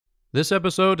This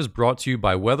episode is brought to you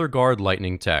by WeatherGuard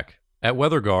Lightning Tech. At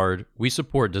WeatherGuard, we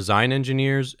support design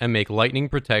engineers and make lightning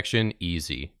protection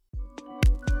easy.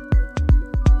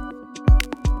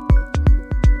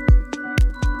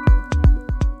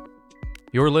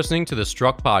 You're listening to the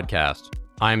Struck Podcast.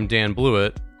 I'm Dan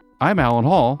Blewett. I'm Alan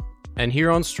Hall. And here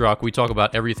on Struck, we talk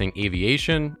about everything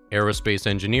aviation, aerospace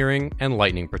engineering, and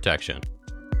lightning protection.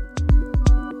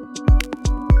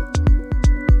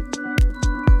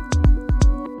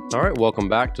 All right, welcome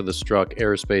back to the Struck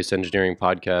Aerospace Engineering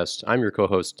Podcast. I'm your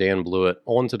co-host, Dan Blewett.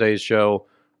 On today's show,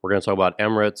 we're going to talk about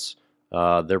Emirates.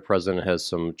 Their president has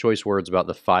some choice words about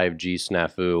the 5G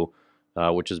snafu,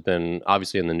 which has been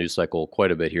obviously in the news cycle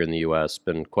quite a bit here in the U.S.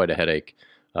 Been quite a headache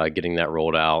getting that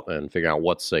rolled out and figuring out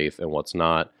what's safe and what's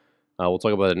not. We'll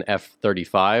talk about an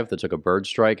F-35 that took a bird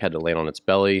strike, had to land on its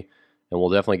belly, and we'll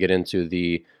definitely get into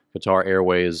the Qatar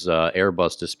Airways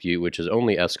Airbus dispute, which has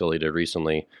only escalated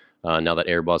recently. Now that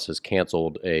Airbus has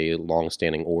canceled a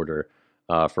long-standing order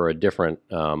for a different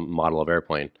model of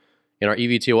airplane. In our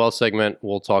eVTOL segment,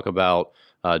 we'll talk about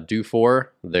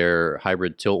Dufour. Their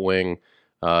hybrid tilt wing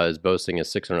is boasting a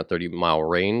 630-mile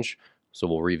range, so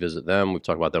we'll revisit them. We've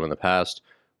talked about them in the past.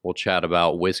 We'll chat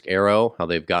about Wisk Aero, how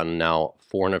they've gotten now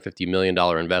 $450 million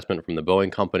investment from the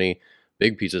Boeing company.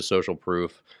 Big piece of social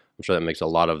proof. I'm sure that makes a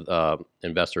lot of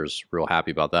investors real happy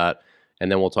about that.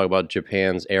 And then we'll talk about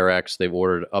Japan's AirX. They've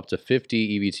ordered up to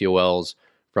 50 eVTOLs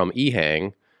from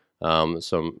EHang.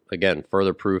 Some, again,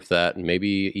 further proof that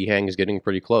maybe EHang is getting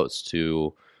pretty close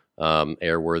to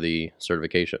airworthy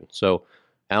certification. So,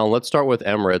 Alan, let's start with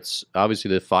Emirates.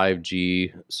 Obviously, the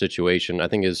 5G situation, I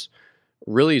think it's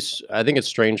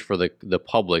strange for the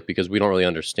public because we don't really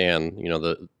understand,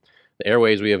 the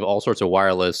airways. We have all sorts of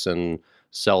wireless and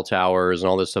cell towers and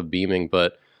all this stuff beaming,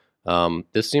 but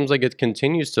this seems like it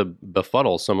continues to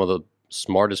befuddle some of the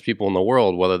smartest people in the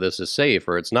world, whether this is safe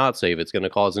or it's not safe, it's going to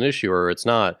cause an issue or it's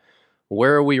not.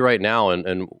 Where are we right now,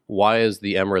 and why is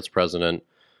the Emirates president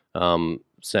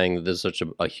saying that this is such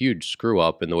a huge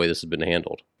screw-up in the way this has been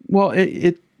handled? Well,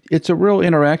 it's a real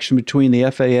interaction between the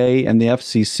FAA and the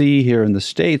FCC here in the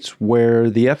States, where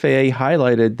the FAA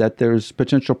highlighted that there's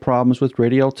potential problems with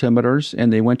radio altimeters,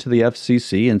 and they went to the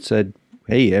FCC and said,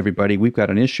 hey, everybody, we've got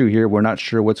an issue here. We're not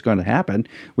sure what's going to happen.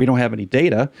 We don't have any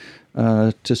data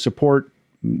to support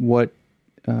what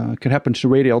could happen to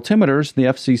radio altimeters. The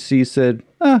FCC said,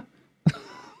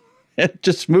 it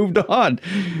just moved on.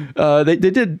 They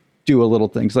did do a little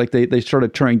things, like they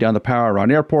started turning down the power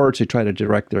around airports. They tried to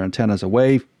direct their antennas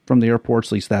away from the airports.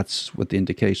 At least that's what the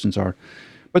indications are.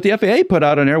 But the FAA put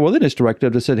out an airworthiness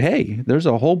directive that said, hey, there's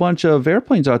a whole bunch of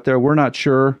airplanes out there we're not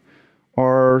sure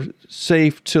are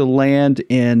safe to land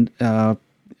in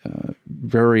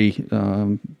very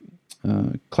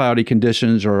cloudy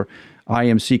conditions or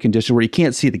IMC conditions where you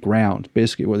can't see the ground.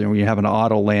 Basically, when you have an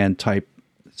auto land type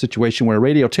situation where a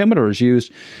radio altimeter is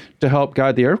used to help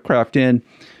guide the aircraft in,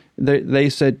 they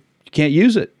said you can't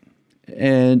use it.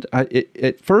 And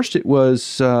at first it was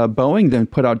Boeing then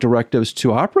put out directives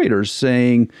to operators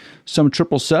saying some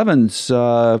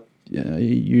 777s,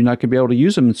 you're not going to be able to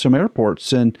use them in some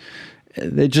airports. And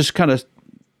they just kind of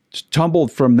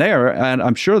tumbled from there, and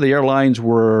I'm sure the airlines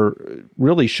were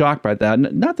really shocked by that.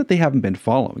 Not that they haven't been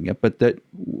following it, but that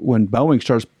when Boeing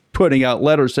starts putting out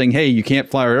letters saying, hey, you can't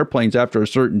fly our airplanes after a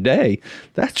certain day,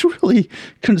 that's really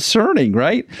concerning,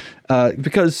 right?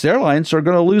 Because airlines are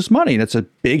going to lose money, and it's a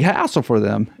big hassle for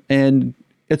them, and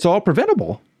it's all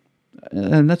preventable,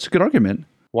 and that's a good argument.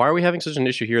 Why are we having such an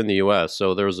issue here in the U.S.?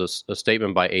 So there was a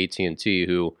statement by AT&T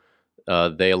who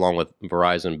they, along with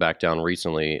Verizon, backed down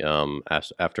recently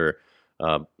after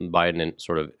Biden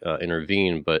sort of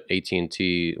intervened. But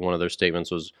AT&T, one of their statements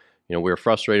was, we're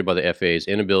frustrated by the FAA's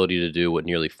inability to do what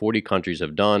nearly 40 countries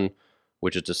have done,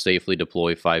 which is to safely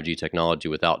deploy 5G technology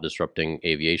without disrupting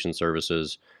aviation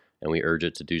services, and we urge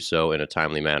it to do so in a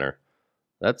timely manner.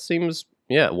 That seems,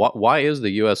 why is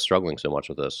the U.S. struggling so much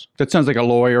with this? That sounds like a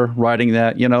lawyer writing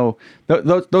that.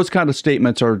 Those kind of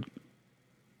statements are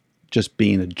just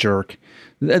being a jerk.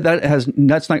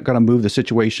 That's not going to move the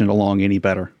situation along any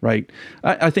better, right?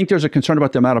 I think there's a concern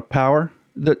about the amount of power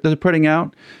that they're putting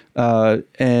out,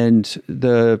 and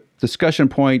the discussion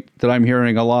point that I'm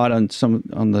hearing a lot on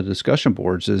the discussion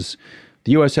boards is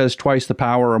the U.S. has twice the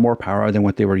power or more power than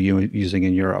what they were using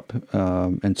in Europe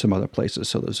and some other places.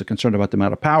 So there's a concern about the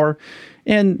amount of power,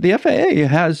 and the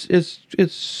FAA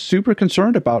is super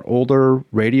concerned about older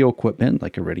radio equipment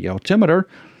like a radio altimeter,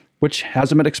 which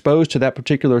hasn't been exposed to that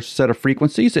particular set of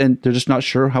frequencies, and they're just not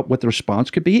sure what the response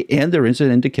could be. And there is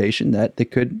an indication that they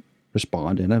could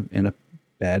respond in a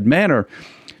bad manner.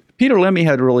 Peter Lemmy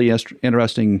had a really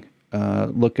interesting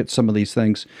look at some of these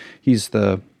things. He's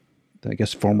the I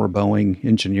guess, former Boeing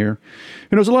engineer,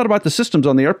 who knows a lot about the systems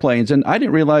on the airplanes. And I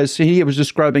didn't realize he was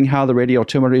describing how the radio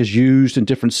altimeter is used in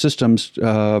different systems,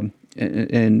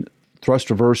 in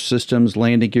thrust reverse systems,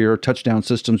 landing gear, touchdown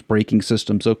systems, braking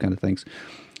systems, those kind of things.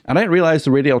 And I didn't realize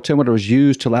the radio altimeter was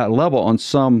used to that level on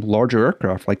some larger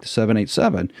aircraft like the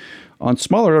 787. On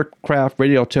smaller aircraft,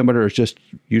 radio altimeter is just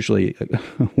usually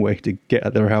a way to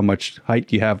gather how much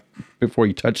height you have before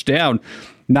you touch down.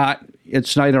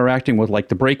 It's not interacting with like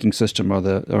the braking system or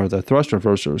the thrust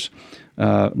reversers,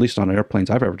 at least on airplanes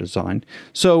I've ever designed.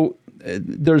 So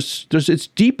it's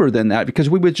deeper than that, because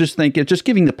we would just think it's just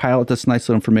giving the pilot this nice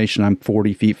little information. I'm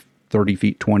 40 feet, 30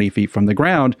 feet, 20 feet from the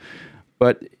ground,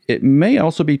 but it may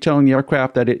also be telling the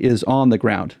aircraft that it is on the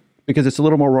ground, because it's a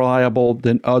little more reliable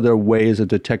than other ways of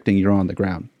detecting you're on the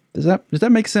ground. Does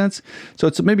that make sense? So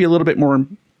it's maybe a little bit more,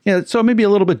 so maybe a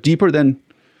little bit deeper than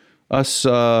us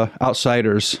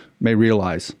outsiders may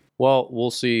realize. Well,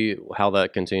 we'll see how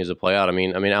that continues to play out. I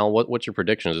mean, Al, what's your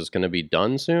prediction? Is this going to be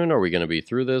done soon? Are we going to be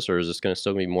through this, or is this going to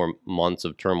still be more months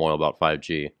of turmoil about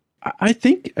 5G? I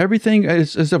think everything,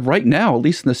 as of right now, at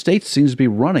least in the States, seems to be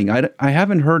running. I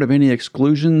haven't heard of any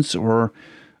exclusions, or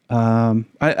I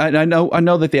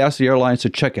know that they asked the airlines to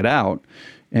check it out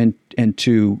and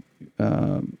to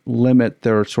limit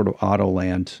their sort of auto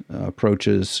land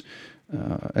approaches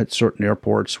at certain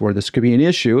airports where this could be an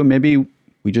issue. And maybe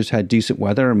we just had decent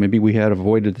weather, and maybe we had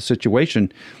avoided the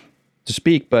situation to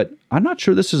speak, but I'm not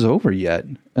sure this is over yet.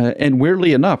 And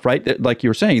weirdly enough, right, like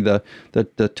you were saying, the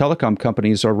telecom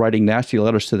companies are writing nasty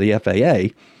letters to the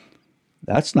FAA.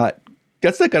 That's not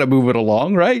going to move it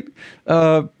along, right?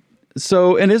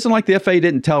 So, and it isn't like the FAA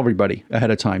didn't tell everybody ahead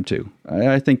of time, too.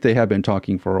 I think they have been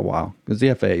talking for a while, because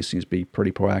the FAA seems to be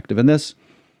pretty proactive in this.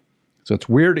 So it's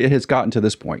weird it has gotten to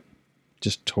this point.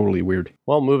 Just totally weird.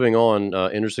 Well, moving on,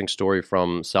 interesting story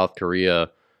from South Korea.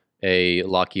 A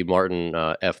Lockheed Martin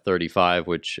F-35,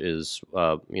 which is,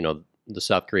 the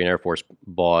South Korean Air Force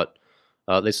bought.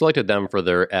 They selected them for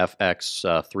their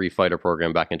FX-3 fighter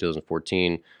program back in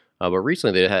 2014. But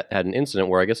recently they had an incident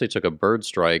where I guess they took a bird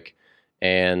strike,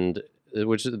 and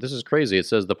this is crazy. It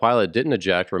says the pilot didn't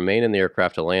eject, remain in the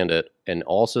aircraft to land it, and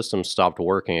all systems stopped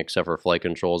working except for flight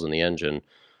controls and the engine.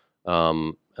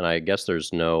 And I guess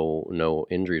there's no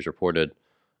injuries reported.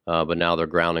 But now they're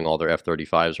grounding all their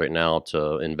F-35s right now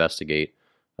to investigate.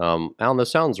 Alan, this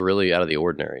sounds really out of the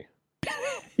ordinary.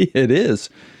 It is.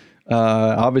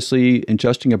 Obviously,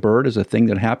 ingesting a bird is a thing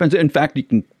that happens. In fact, you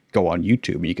can go on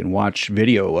YouTube and you can watch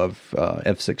video of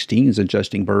F-16s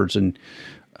ingesting birds, and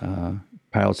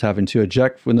pilots having to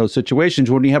eject in those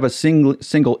situations. When you have a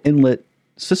single inlet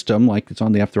system, like it's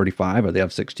on the F-35 or the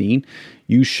F-16,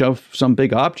 you shove some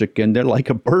big object in there like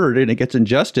a bird and it gets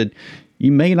ingested.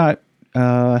 You may not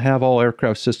have all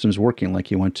aircraft systems working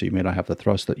like you want to. You may not have the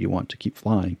thrust that you want to keep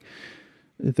flying.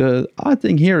 The odd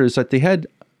thing here is that they had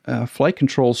flight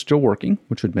controls still working,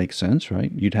 which would make sense,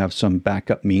 right? You'd have some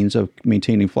backup means of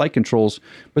maintaining flight controls,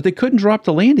 but they couldn't drop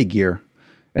the landing gear.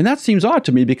 And that seems odd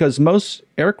to me, because most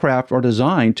aircraft are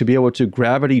designed to be able to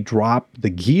gravity drop the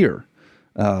gear.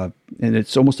 And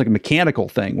it's almost like a mechanical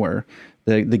thing where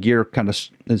the gear kind of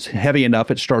is heavy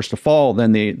enough, it starts to fall,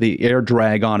 then the air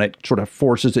drag on it sort of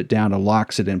forces it down and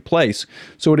locks it in place.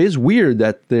 So it is weird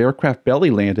that the aircraft belly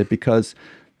landed, because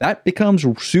that becomes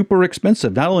super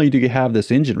expensive. Not only do you have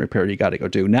this engine repair you got to go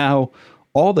do, now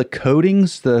all the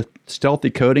coatings, the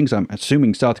stealthy coatings, I'm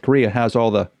assuming South Korea has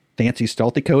all the fancy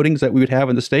stealthy coatings that we would have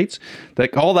in the States,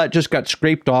 that all that just got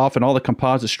scraped off, and all the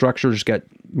composite structures got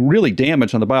really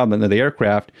damaged on the bottom of the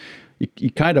aircraft. You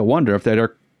kind of wonder if that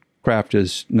aircraft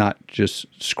is not just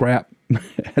scrap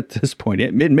at this point.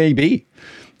 It may be,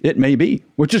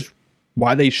 which is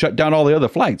why they shut down all the other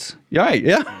flights.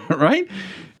 Yeah, right.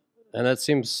 And that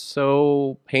seems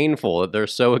so painful that they're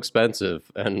so expensive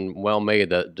and well made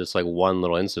that just like one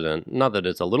little incident, not that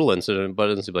it's a little incident, but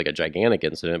it doesn't seem like a gigantic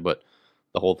incident, but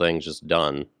the whole thing's just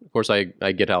done. Of course, I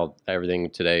get how everything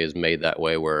today is made that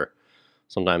way, where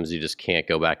sometimes you just can't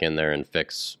go back in there and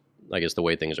fix, I guess, the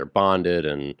way things are bonded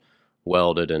and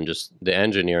welded, and just the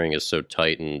engineering is so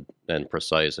tight and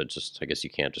precise. It's just, I guess you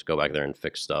can't just go back there and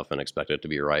fix stuff and expect it to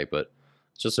be right. But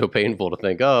it's just so painful to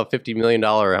think, oh, $50 million,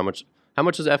 how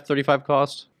much does F-35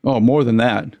 cost? Oh, more than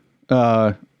that.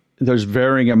 There's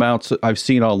varying amounts that I've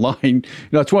seen online.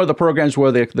 It's one of the programs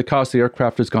where the cost of the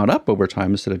aircraft has gone up over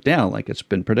time instead of down, like it's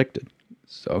been predicted.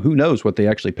 So who knows what they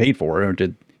actually paid for, or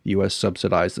did the U.S.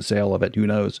 subsidize the sale of it? Who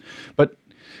knows? But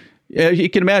you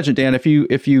can imagine, Dan, if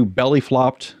you belly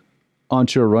flopped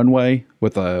onto a runway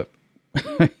with a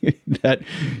that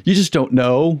you just don't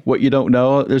know what you don't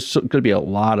know. There's going to be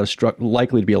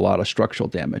likely to be a lot of structural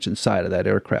damage inside of that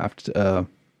aircraft.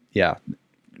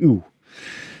 ooh,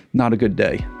 not a good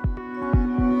day.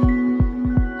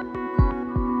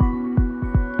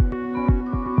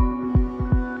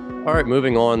 All right,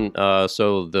 moving on.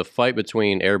 So the fight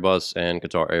between Airbus and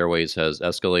Qatar Airways has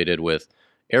escalated, with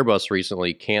Airbus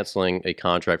recently canceling a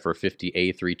contract for 50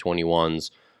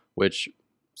 A321s, which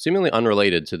seemingly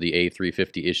unrelated to the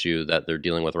A350 issue that they're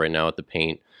dealing with right now with the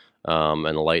paint and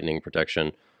the lightning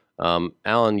protection.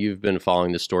 Alan, you've been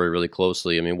following this story really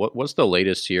closely. I mean, what's the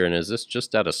latest here, and is this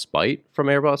just out of spite from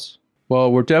Airbus?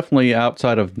 Well, we're definitely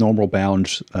outside of normal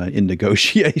bounds in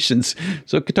negotiations.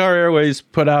 So Qatar Airways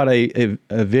put out a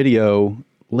video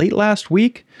late last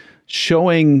week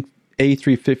showing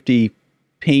A350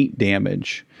 paint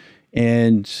damage.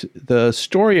 And the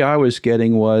story I was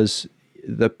getting was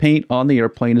the paint on the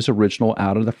airplane is original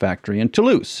out of the factory in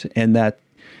Toulouse, and that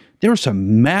there were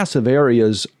some massive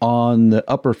areas on the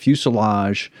upper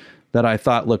fuselage that I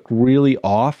thought looked really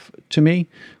off to me,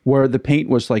 where the paint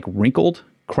was like wrinkled,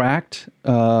 cracked,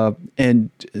 and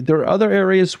there are other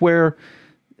areas where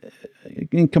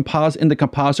in the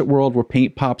composite world where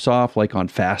paint pops off, like on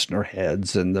fastener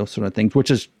heads and those sort of things,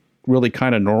 which is really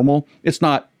kind of normal. It's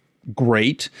not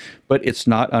great, but it's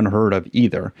not unheard of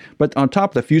either. But on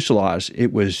top of the fuselage,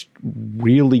 it was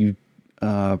really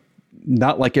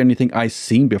not like anything I've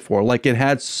seen before. Like it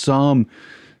had some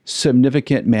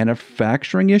significant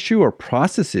manufacturing issue or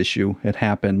process issue had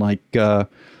happened, like the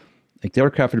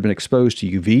aircraft had been exposed to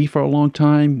UV for a long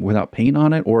time without paint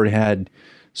on it, or it had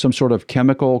some sort of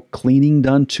chemical cleaning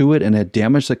done to it and had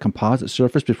damaged the composite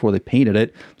surface before they painted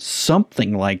it.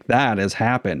 Something like that has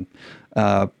happened.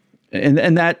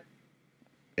 And that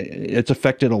it's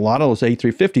affected a lot of those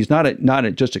A350s, not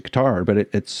just at Qatar, but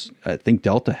it's I think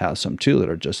Delta has some too that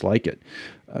are just like it.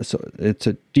 So it's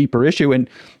a deeper issue.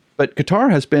 But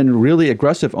Qatar has been really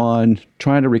aggressive on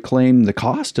trying to reclaim the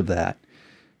cost of that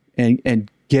and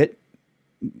get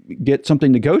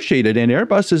something negotiated. And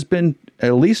Airbus has been,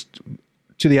 at least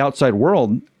to the outside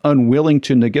world, unwilling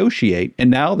to negotiate. And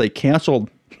now they canceled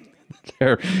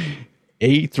their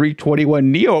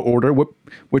A321neo order,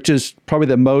 which is probably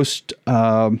the most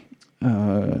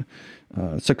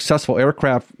successful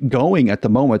aircraft going at the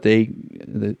moment. The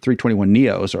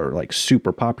 321neos are like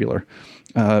super popular.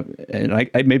 And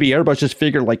maybe Airbus just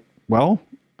figured like, well,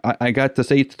 I got this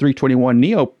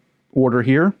A321neo order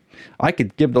here. I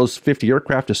could give those 50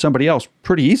 aircraft to somebody else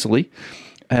pretty easily.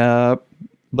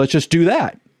 Let's just do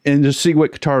that and just see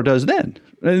what Qatar does then.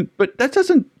 But that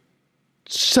doesn't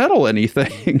settle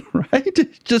anything, right?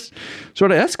 It just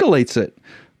sort of escalates it.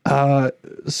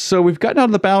 So we've gotten out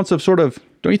of the bounds of sort of,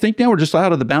 don't you think now we're just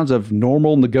out of the bounds of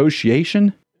normal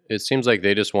negotiation? It seems like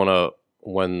they just want to,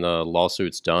 when the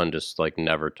lawsuit's done, just like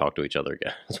never talk to each other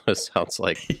again. That's what it sounds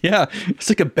like. Yeah, it's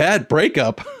like a bad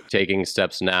breakup. Taking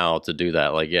steps now to do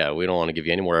that. Like, yeah, we don't want to give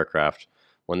you any more aircraft.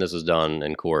 When this is done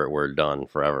in court, we're done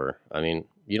forever. I mean,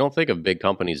 you don't think of big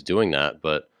companies doing that,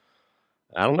 but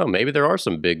I don't know. Maybe there are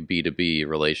some big B2B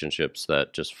relationships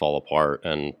that just fall apart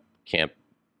and can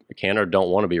or don't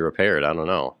want to be repaired. I don't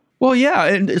know. Well, yeah.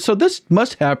 And so this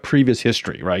must have previous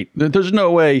history, right? There's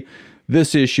no way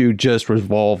this issue just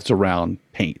revolves around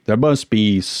paint. There must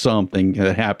be something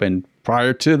that happened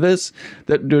prior to this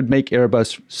that would make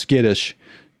Airbus skittish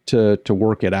to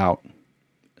work it out.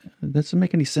 That doesn't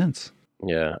make any sense.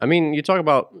 Yeah. I mean, you talk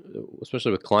about,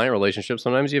 especially with client relationships,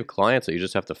 sometimes you have clients that you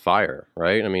just have to fire,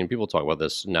 right? I mean, people talk about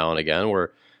this now and again, where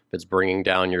if it's bringing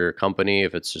down your company,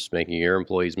 if it's just making your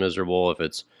employees miserable, if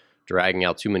it's dragging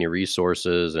out too many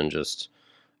resources and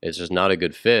it's just not a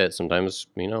good fit. Sometimes,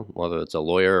 whether it's a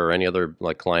lawyer or any other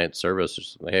like client service,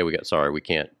 just, hey, we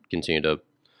can't continue to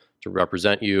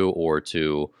represent you or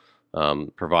to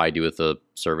provide you with the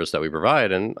service that we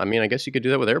provide. And I mean, I guess you could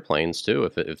do that with airplanes too.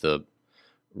 If the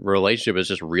relationship is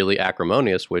just really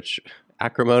acrimonious, which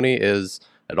acrimony is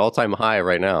at all-time high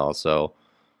right now. So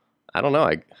I don't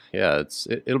know.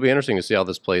 It'll be interesting to see how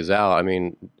this plays out. I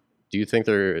mean, do you think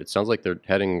it sounds like they're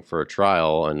heading for a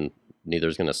trial and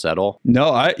neither's going to settle?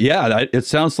 No, it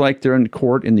sounds like they're in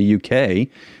court in the UK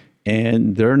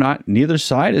and neither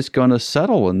side is going to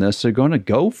settle in this. They're going to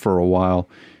go for a while,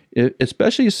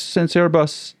 especially since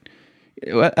Airbus,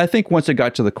 I think once it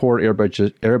got to the court,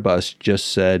 Airbus just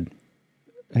said,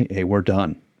 hey, we're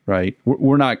done, right?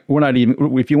 We're not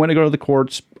even, if you want to go to the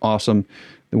courts, awesome,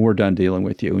 then we're done dealing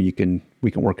with you. We can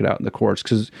work it out in the courts.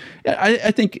 Because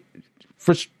I think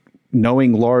for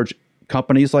knowing large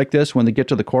companies like this, when they get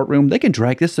to the courtroom, they can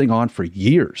drag this thing on for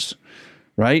years,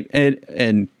 right? And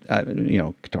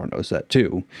Qatar knows that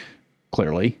too,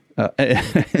 clearly.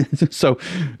 So,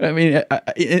 I mean,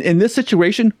 in this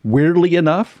situation, weirdly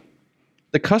enough,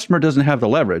 the customer doesn't have the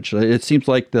leverage. It seems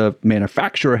like the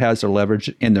manufacturer has the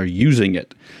leverage and they're using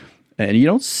it. And you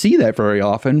don't see that very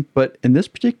often, but in this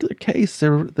particular case,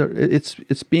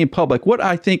 it's being public. What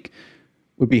I think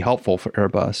would be helpful for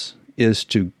Airbus is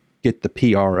to get the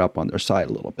PR up on their site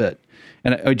a little bit.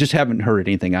 And I just haven't heard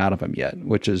anything out of them yet,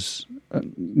 which is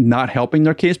not helping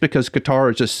their case because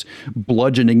Qatar is just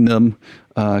bludgeoning them,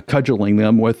 cudgeling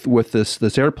them with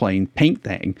this airplane paint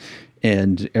thing.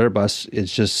 And Airbus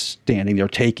is just standing there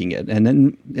taking it. And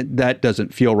then that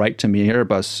doesn't feel right to me.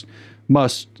 Airbus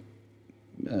must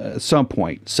at some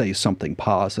point say something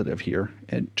positive here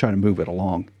and try to move it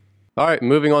along. All right,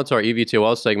 moving on to our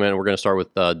eVTOL segment, we're going to start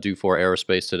with Dufour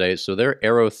Aerospace today. So their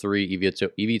Aero 3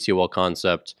 eVTOL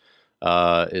concept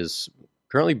is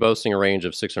currently boasting a range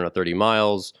of 630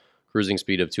 miles, cruising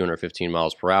speed of 215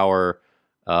 miles per hour,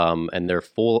 and their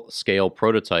full-scale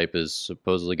prototype is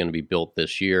supposedly going to be built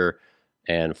this year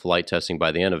and flight testing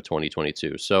by the end of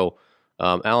 2022. So,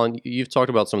 Alan, you've talked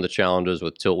about some of the challenges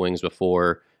with tilt wings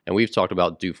before, and we've talked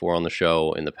about Dufour on the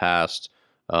show in the past.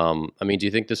 I mean, do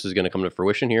you think this is going to come to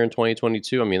fruition here in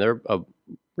 2022? I mean, they're a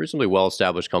reasonably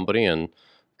well-established company and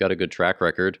got a good track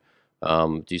record.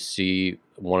 Do you see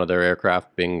one of their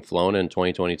aircraft being flown in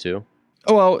 2022?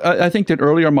 Oh, well, I think that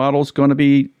earlier model is going to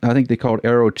be, I think they call it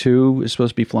Aero 2, is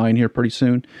supposed to be flying here pretty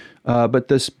soon. But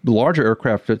this larger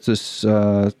aircraft, it's this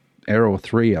Aero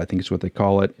 3, I think is what they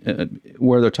call it,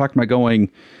 where they're talking about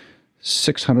going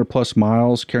 600 plus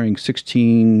miles, carrying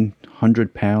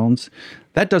 1,600 pounds.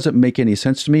 That doesn't make any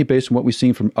sense to me based on what we've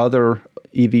seen from other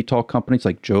eVTOL companies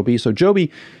like Joby. So Joby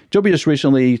just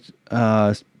recently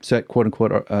set, quote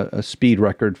unquote, a speed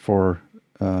record for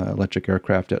electric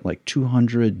aircraft at like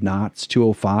 200 knots,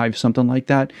 205, something like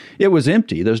that. It was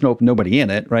empty. There's nobody in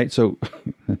it, right? So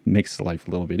it makes life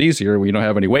a little bit easier. We don't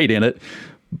have any weight in it.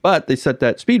 But they set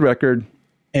that speed record,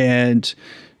 and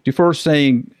Dufour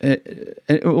saying,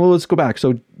 well, let's go back.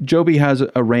 So Joby has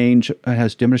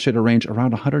has demonstrated a range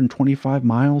around 125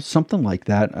 miles, something like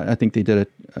that. I think they did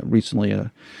it recently,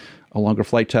 a longer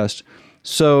flight test.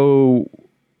 So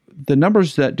the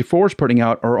numbers that Dufour is putting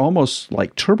out are almost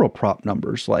like turboprop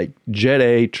numbers, like Jet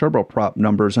A turboprop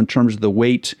numbers in terms of the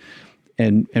weight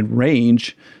and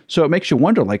range. So it makes you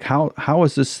wonder, like, how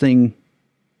is this thing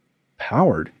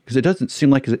powered? Because it doesn't seem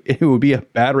like it would be a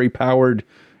battery-powered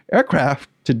aircraft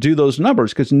to do those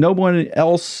numbers, because no one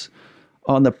else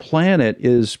on the planet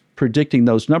is predicting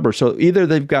those numbers. So either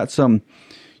they've got some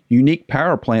unique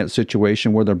power plant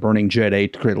situation where they're burning Jet A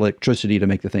to create electricity to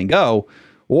make the thing go,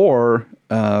 or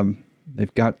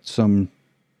they've got some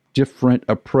different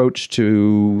approach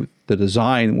to the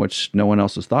design, which no one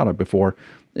else has thought of before.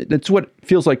 It's what it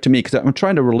feels like to me, because I'm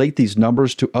trying to relate these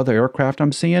numbers to other aircraft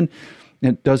I'm seeing, and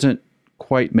it doesn't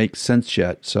quite make sense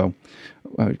yet. So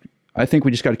I think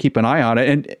we just got to keep an eye on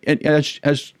it. And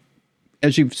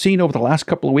as you've seen over the last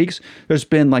couple of weeks, there's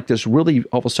been like this really,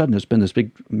 all of a sudden, there's been this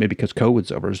big, maybe because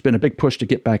COVID's over, there's been a big push to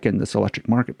get back in this electric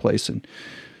marketplace, and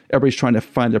everybody's trying to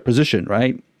find their position,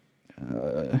 right?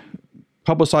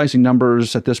 Publicizing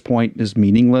numbers at this point is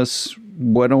meaningless.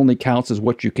 What only counts is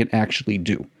what you can actually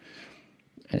do.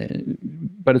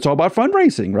 But it's all about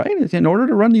fundraising, right? In order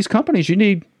to run these companies, you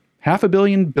need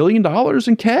 $500 million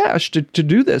in cash to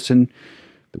do this. And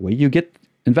the way you get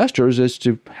investors is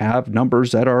to have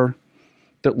numbers that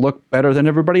look better than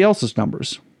everybody else's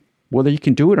numbers. Whether you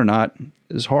can do it or not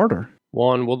is harder.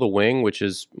 Well, and will the wing, which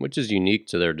is unique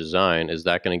to their design, is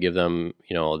that going to give them,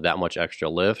 that much extra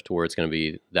lift, where it's going to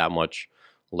be that much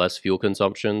less fuel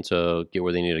consumption to get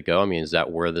where they need to go? I mean, is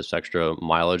that where this extra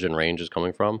mileage and range is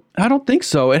coming from? I don't think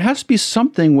so. It has to be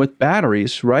something with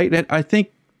batteries, right? And I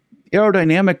think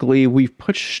aerodynamically, we've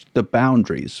pushed the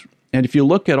boundaries. And if you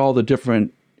look at all the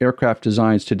different aircraft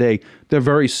designs today, they're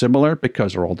very similar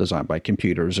because they're all designed by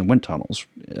computers and wind tunnels.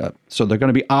 So they're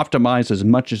going to be optimized as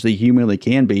much as they humanly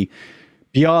can be.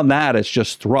 Beyond that, it's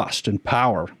just thrust and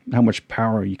power, how much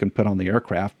power you can put on the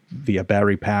aircraft via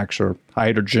battery packs or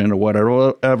hydrogen or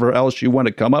whatever else you want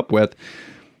to come up with.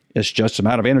 It's just the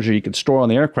amount of energy you can store on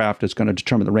the aircraft is going to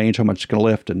determine the range, how much it's going to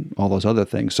lift, and all those other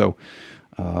things. So,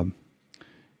 I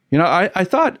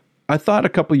thought a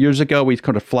couple of years ago we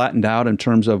kind of flattened out in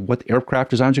terms of what the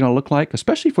aircraft designs are going to look like,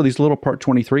 especially for these little Part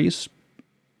 23s.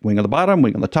 Wing on the bottom,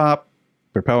 wing on the top,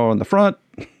 propeller on the front,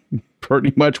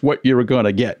 pretty much what you were going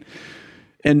to get.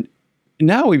 And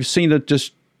now we've seen it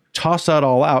just toss that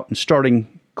all out and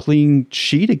starting clean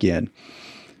sheet again,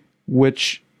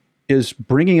 which is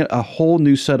bringing a whole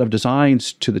new set of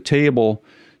designs to the table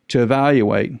to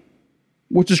evaluate,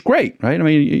 which is great, right? I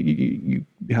mean,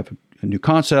 you have a new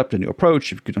concept, a new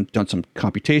approach. You've done some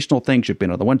computational things. You've been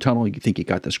on the wind tunnel. You think you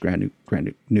got this grand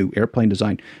new airplane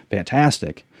design.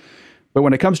 Fantastic. But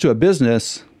when it comes to a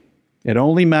business, it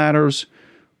only matters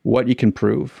what you can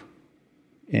prove.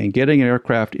 And getting an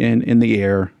aircraft in the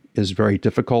air is very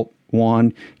difficult.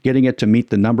 One, getting it to meet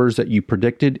the numbers that you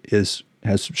predicted has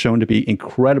shown to be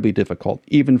incredibly difficult,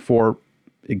 even for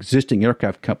existing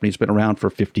aircraft companies been around for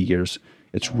 50 years.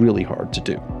 It's really hard to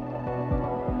do.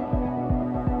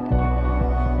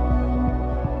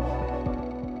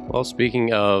 Well,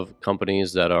 speaking of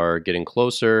companies that are getting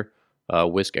closer,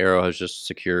 Wisk Aero has just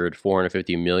secured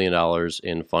 $450 million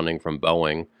in funding from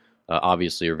Boeing.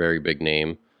 Obviously, a very big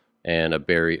name and a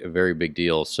very big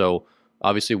deal. So,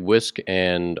 obviously, Wisk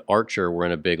and Archer were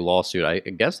in a big lawsuit. I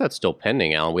guess that's still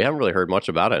pending, Alan. We haven't really heard much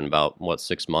about it in about,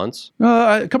 6 months?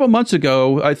 A couple of months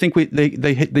ago, I think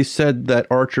they said that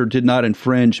Archer did not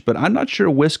infringe, but I'm not sure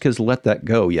Wisk has let that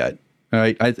go yet. All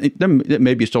right, I think it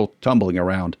may be still tumbling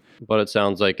around. But it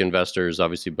sounds like investors,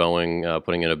 obviously Boeing,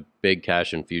 putting in a big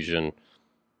cash infusion,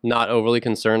 not overly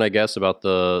concerned, I guess, about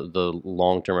the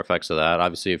long-term effects of that.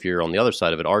 Obviously, if you're on the other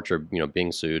side of it, Archer,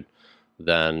 being sued,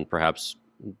 then perhaps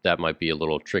that might be a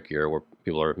little trickier, where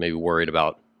people are maybe worried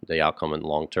about the outcome in the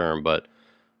long term. But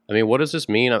I mean, what does this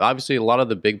mean? Obviously, a lot of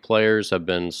the big players have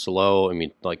been slow. I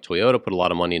mean, like Toyota put a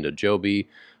lot of money into Joby,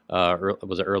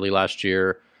 was it early last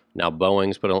year? Now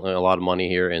Boeing's put a lot of money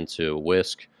here into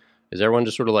Wisk. Is everyone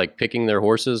just sort of like picking their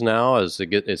horses now as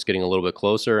it's getting a little bit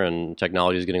closer and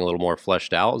technology is getting a little more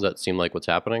fleshed out? Does that seem like what's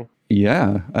happening?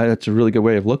 Yeah, that's a really good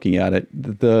way of looking at it.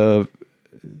 The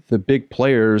big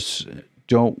players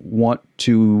don't want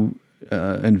to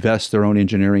invest their own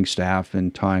engineering staff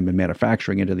and time and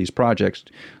manufacturing into these projects,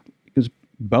 because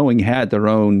Boeing had their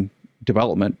own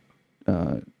development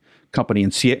company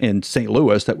in St.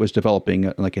 Louis that was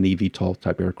developing like an eVTOL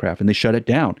type aircraft, and they shut it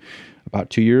down about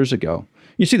 2 years ago.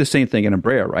 You see the same thing in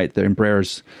Embraer, right? The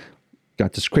Embraer's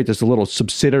got this create this little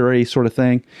subsidiary sort of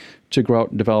thing to go out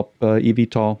and develop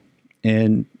eVTOL,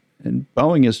 and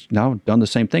Boeing has now done the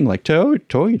same thing, like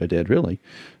Toyota did, really,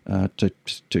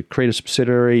 to create a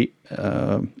subsidiary.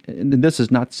 And this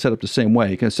is not set up the same way,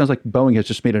 because it sounds like Boeing has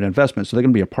just made an investment, so they're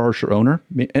going to be a partial owner.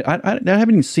 I haven't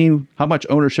even seen how much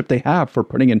ownership they have for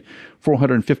putting in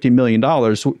 $450 million.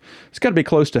 So it's got to be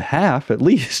close to half, at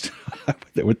least, I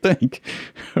would think.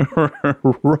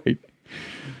 Right.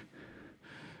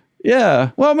 Yeah.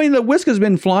 Well, I mean, the Wisk has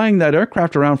been flying that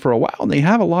aircraft around for a while, and they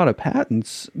have a lot of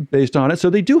patents based on it.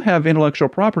 So they do have intellectual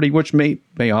property, which may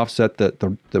offset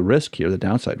the risk here, the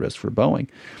downside risk for Boeing.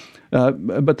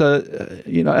 But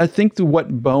I think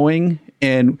what Boeing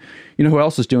and who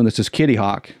else is doing this is Kitty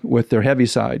Hawk with their heavy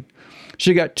side. So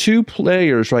you got two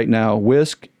players right now,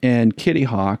 Wisk and Kitty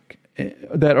Hawk,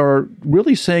 that are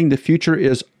really saying the future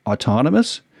is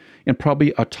autonomous and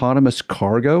probably autonomous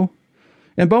cargo.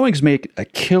 And Boeing's made a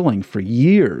killing for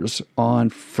years on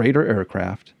freighter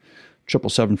aircraft.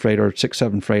 777 freighter,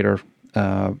 67 freighter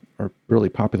are really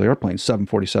popular airplanes.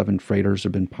 747 freighters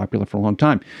have been popular for a long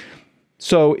time.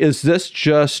 So is this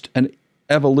just an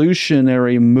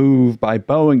evolutionary move by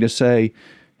Boeing to say,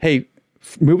 hey,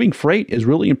 moving freight is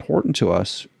really important to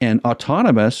us, and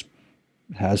autonomous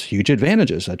has huge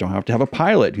advantages. I don't have to have a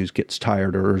pilot who gets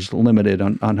tired or is limited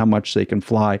on how much they can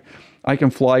fly. I can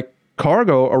fly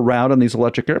cargo around on these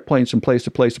electric airplanes from place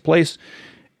to place to place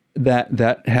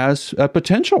that has a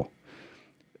potential.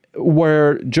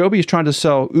 Where Joby is trying to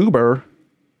sell Uber,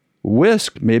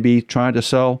 Wisk may be trying to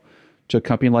sell to a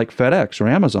company like FedEx or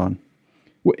Amazon,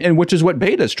 and which is what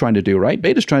Beta is trying to do, right?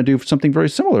 Beta is trying to do something very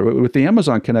similar with the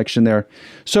Amazon connection there.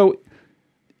 So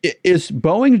is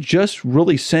Boeing just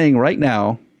really saying right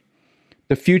now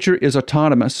the future is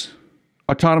autonomous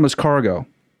cargo?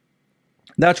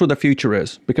 That's what the future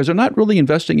is, because they're not really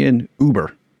investing in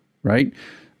Uber, right?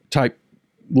 Type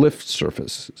lift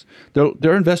surfaces.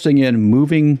 They're investing in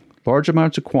moving large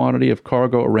amounts of quantity of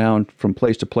cargo around from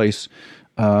place to place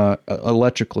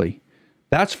electrically.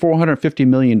 That's $450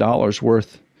 million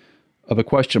worth of a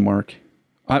question mark.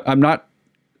 I'm not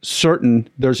certain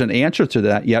there's an answer to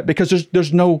that yet, because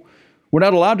we're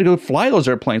not allowed to go fly those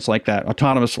airplanes like that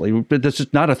autonomously. But this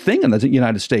is not a thing in the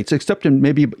United States, except in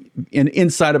maybe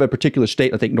inside of a particular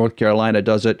state. I think North Carolina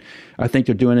does it. I think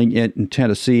they're doing it in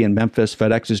Tennessee and Memphis.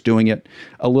 FedEx is doing it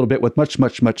a little bit with much,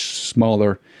 much, much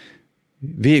smaller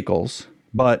vehicles.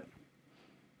 But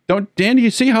Dan, do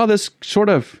you see how this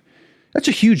that's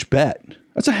a huge bet.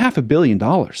 That's $500 million,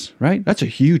 right? That's a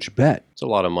huge bet. It's a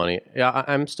lot of money. Yeah,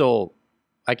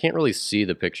 I can't really see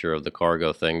the picture of the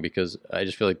cargo thing, because I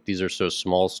just feel like these are so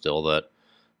small still that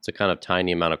it's a kind of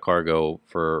tiny amount of cargo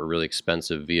for a really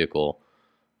expensive vehicle.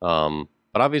 But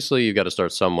obviously you've got to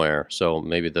start somewhere. So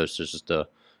maybe there's just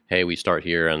hey, we start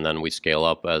here and then we scale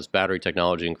up as battery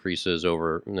technology increases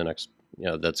over the next,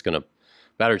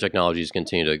 battery technologies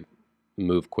continue to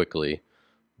move quickly.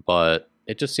 But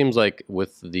it just seems like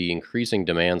with the increasing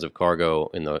demands of cargo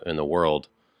in the world,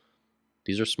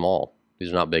 these are small.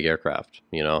 These are not big aircraft,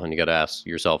 and you got to ask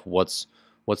yourself, what's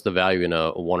the value in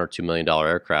a $1 or $2 million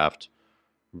aircraft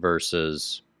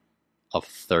versus a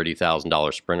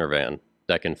 $30,000 Sprinter van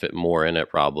that can fit more in it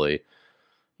probably.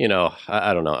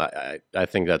 I don't know. I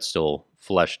think that's still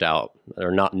fleshed out,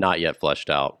 or not yet fleshed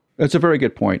out. That's a very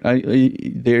good point.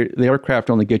 The aircraft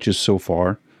only gets you so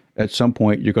far. At some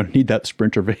point, you're going to need that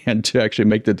Sprinter van to actually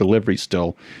make the delivery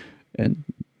still. And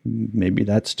maybe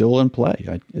that's still in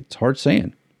play. It's hard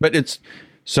saying. But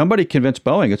somebody convinced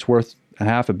Boeing it's worth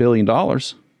 $500 million.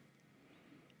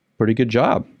 Pretty good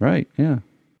job, right? Yeah.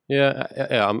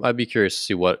 Yeah. I'd be curious to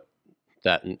see what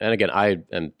that. And again, I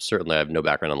have no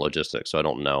background on logistics, so I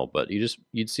don't know. But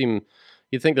you'd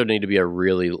think there'd need to be a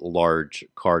really large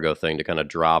cargo thing to kind of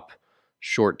drop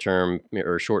short-term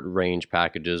or short-range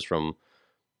packages from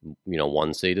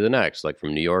one city to the next, like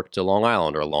from New York to Long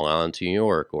Island, or Long Island to New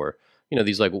York, or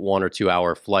these like 1 or 2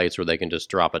 hour flights where they can just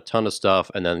drop a ton of stuff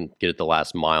and then get it the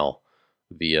last mile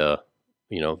via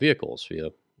vehicles,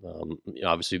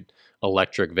 obviously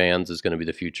electric vans is going to be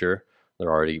the future.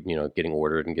 They're already getting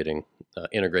ordered and getting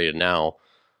integrated now,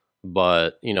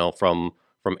 but from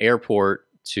airport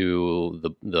to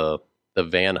the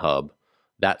van hub,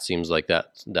 that seems like that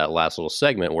last little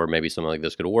segment where maybe something like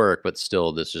this could work, but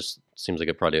still this just seems like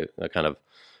a kind of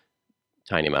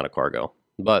tiny amount of cargo.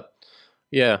 But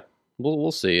yeah,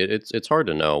 we'll see. It's hard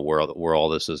to know where all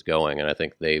this is going, and I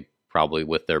think they probably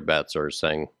with their bets are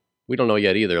saying we don't know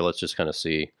yet either. Let's just kind of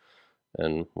see,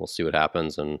 and we'll see what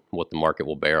happens and what the market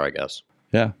will bear, I guess.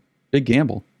 Yeah, big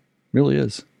gamble, really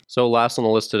is. So last on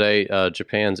the list today,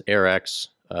 Japan's AirX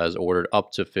has ordered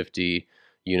up to 50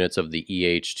 units of the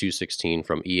EH216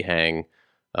 from EHang.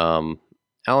 Alan,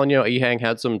 EHang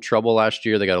had some trouble last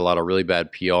year. They got a lot of really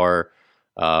bad PR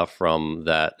from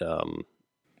that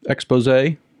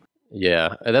expose.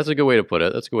 Yeah, that's a good way to put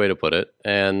it.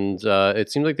 And it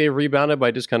seems like they rebounded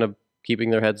by just kind of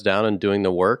keeping their heads down and doing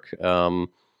the work. And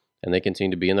they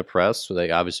continue to be in the press. So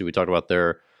we talked about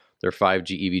their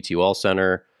 5G eVTOL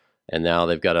center, and now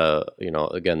they've got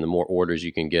again, the more orders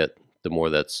you can get, the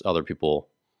more that's other people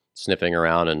sniffing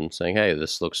around and saying, hey,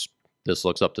 this looks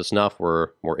up to snuff. We're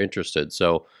interested.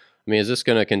 So, I mean, is this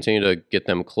going to continue to get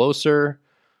them closer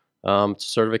to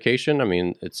certification? I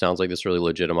mean, it sounds like this really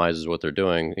legitimizes what they're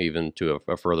doing, even to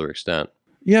a further extent.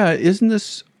 Yeah, isn't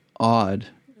this odd?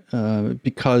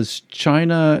 Because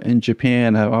China and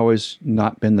Japan have always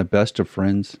not been the best of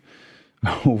friends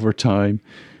over time.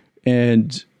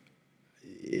 And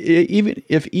even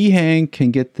if EHang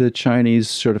can get the Chinese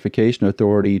certification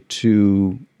authority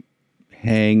to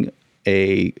hang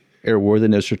a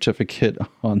airworthiness certificate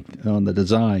on the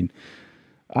design,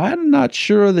 I'm not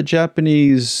sure the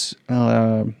Japanese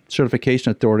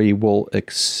certification authority will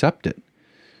accept it.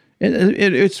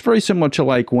 It's very similar to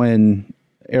like when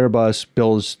Airbus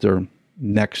builds their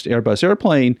next Airbus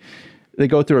airplane. They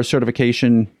go through a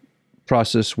certification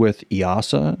process with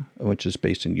EASA, which is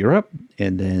based in Europe,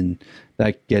 and then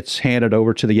that gets handed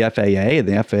over to the FAA, and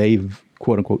the FAA,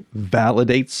 quote unquote,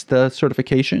 validates the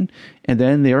certification, and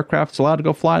then the aircraft's allowed to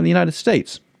go fly in the United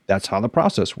States. That's how the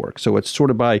process works. So it's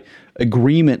sort of by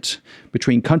agreement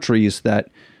between countries that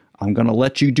I'm going to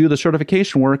let you do the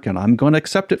certification work, and I'm going to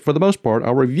accept it for the most part.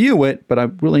 I'll review it, but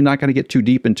I'm really not going to get too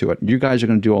deep into it. You guys are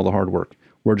going to do all the hard work.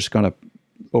 We're just going to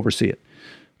oversee it.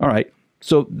 All right.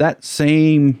 So that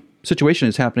same situation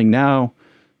is happening now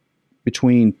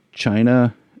between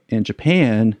China and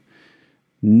Japan.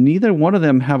 Neither one of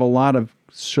them have a lot of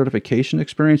certification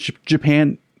experience.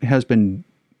 Japan has been,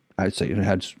 I'd say,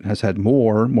 has had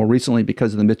more recently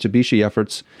because of the Mitsubishi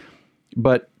efforts.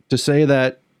 But to say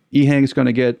that EHang is going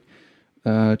to get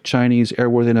Chinese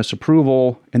airworthiness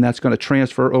approval and that's going to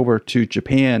transfer over to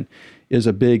Japan is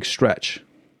a big stretch.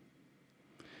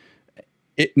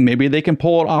 Maybe they can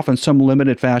pull it off in some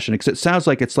limited fashion, because it sounds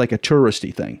like it's like a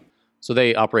touristy thing. So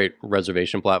they operate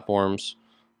reservation platforms.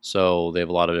 So they have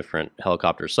a lot of different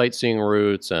helicopter sightseeing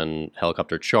routes and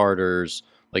helicopter charters.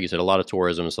 Like you said, a lot of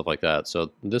tourism and stuff like that.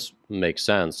 So this makes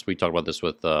sense. We talked about this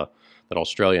with that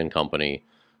Australian company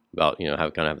about,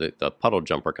 have the puddle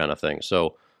jumper kind of thing.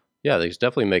 So yeah, this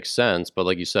definitely makes sense. But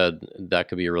like you said, that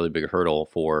could be a really big hurdle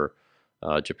for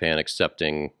Japan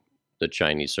accepting the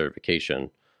Chinese certification.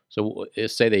 So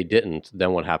if, say they didn't,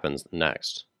 then what happens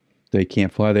next? They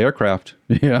can't fly the aircraft.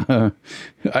 Yeah.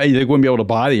 They wouldn't be able to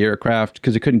buy the aircraft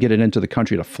because they couldn't get it into the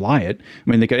country to fly it. I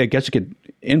mean, I guess you could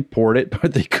import it,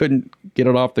 but they couldn't get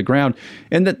it off the ground.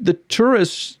 And the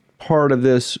tourist part of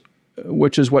this,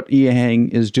 which is what EHang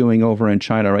is doing over in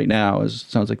China right now,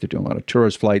 sounds like they're doing a lot of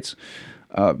tourist flights.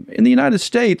 In the United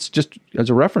States, just as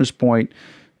a reference point,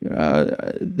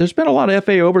 there's been a lot of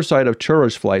FAA oversight of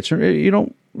tourist flights.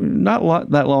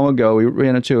 Not that long ago, we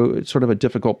ran into sort of a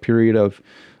difficult period of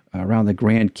around the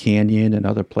Grand Canyon and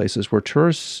other places where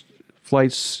tourist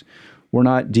flights were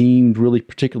not deemed really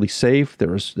particularly safe.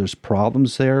 There's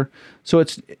problems there.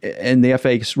 And the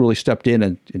FAA really stepped in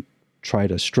and tried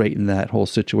to straighten that whole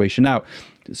situation out.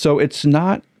 So it's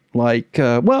not like,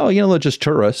 they're just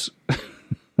tourists.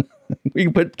 We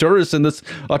can put tourists in this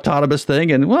autonomous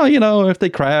thing and, if they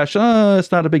crash,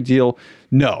 it's not a big deal.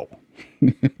 No,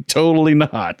 totally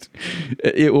not.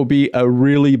 It will be a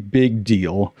really big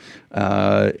deal.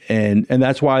 And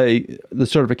that's why the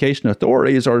certification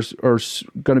authorities are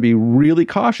going to be really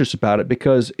cautious about it,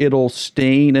 because it'll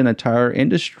stain an entire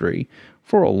industry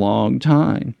for a long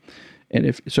time. And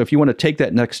if you want to take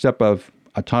that next step of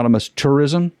autonomous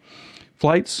tourism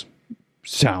flights,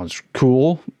 sounds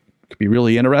cool, could be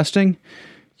really interesting.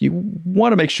 You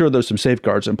want to make sure there's some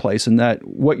safeguards in place and that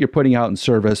what you're putting out in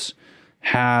service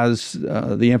has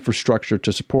the infrastructure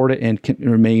to support it and can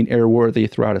remain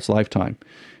airworthy throughout its lifetime.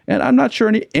 And I'm not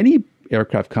sure any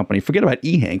aircraft company, forget about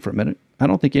EHang for a minute, I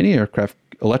don't think any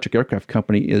electric aircraft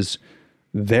company is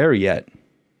there yet.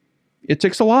 It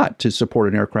takes a lot to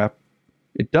support an aircraft.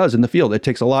 It does in the field. It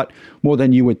takes a lot more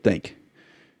than you would think.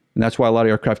 And that's why a lot of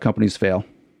aircraft companies fail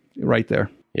right there.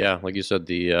 Yeah, like you said,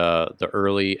 the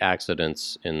early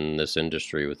accidents in this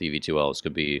industry with eVTOLs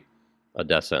could be a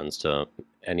death sentence to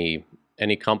any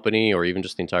company or even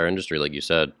just the entire industry, like you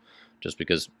said, just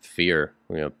because fear,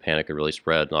 panic could really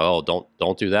spread. Oh,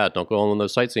 don't do that. Don't go on one of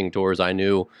those sightseeing tours. I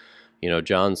knew,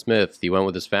 John Smith, he went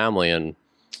with his family and,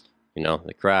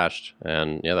 they crashed.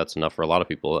 And yeah, that's enough for a lot of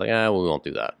people. Like, we won't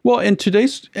do that. Well,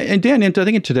 Dan, I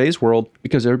think in today's world,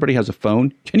 because everybody has a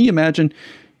phone, can you imagine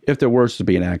if there was to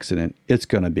be an accident, it's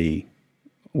going to be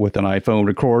with an iPhone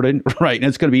recorded, right? And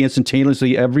it's going to be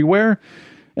instantaneously everywhere.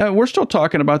 We're still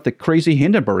talking about the crazy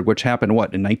Hindenburg, which happened,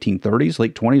 in 1930s,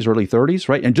 late 20s, early 30s,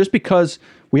 right? And just because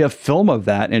we have film of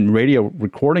that and radio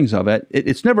recordings of it,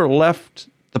 it's never left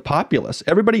the populace.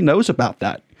 Everybody knows about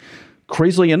that.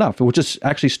 Crazily enough, it would just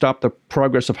actually stop the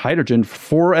progress of hydrogen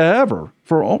forever,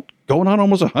 going on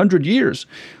almost 100 years.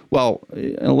 Well,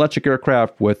 an electric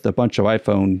aircraft with a bunch of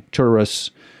iPhone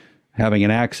tourists having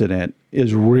an accident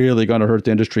is really going to hurt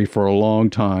the industry for a long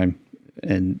time,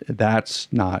 and that's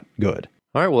not good.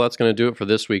 All right, well, that's going to do it for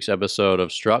this week's episode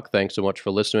of Struck. Thanks so much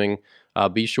for listening.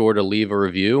 Be sure to leave a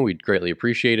review. We'd greatly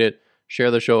appreciate it. Share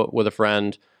the show with a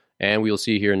friend, and we'll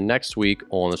see you here next week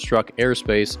on the Struck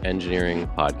Aerospace Engineering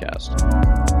Podcast.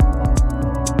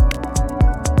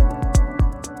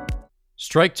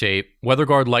 Strike Tape,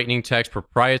 WeatherGuard Lightning Tech's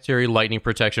proprietary lightning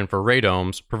protection for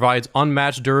radomes, provides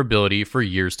unmatched durability for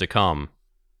years to come.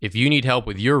 If you need help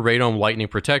with your radome lightning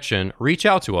protection, reach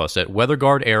out to us at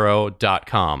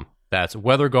weatherguardaero.com. That's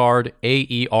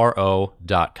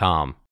weatherguardaero.com.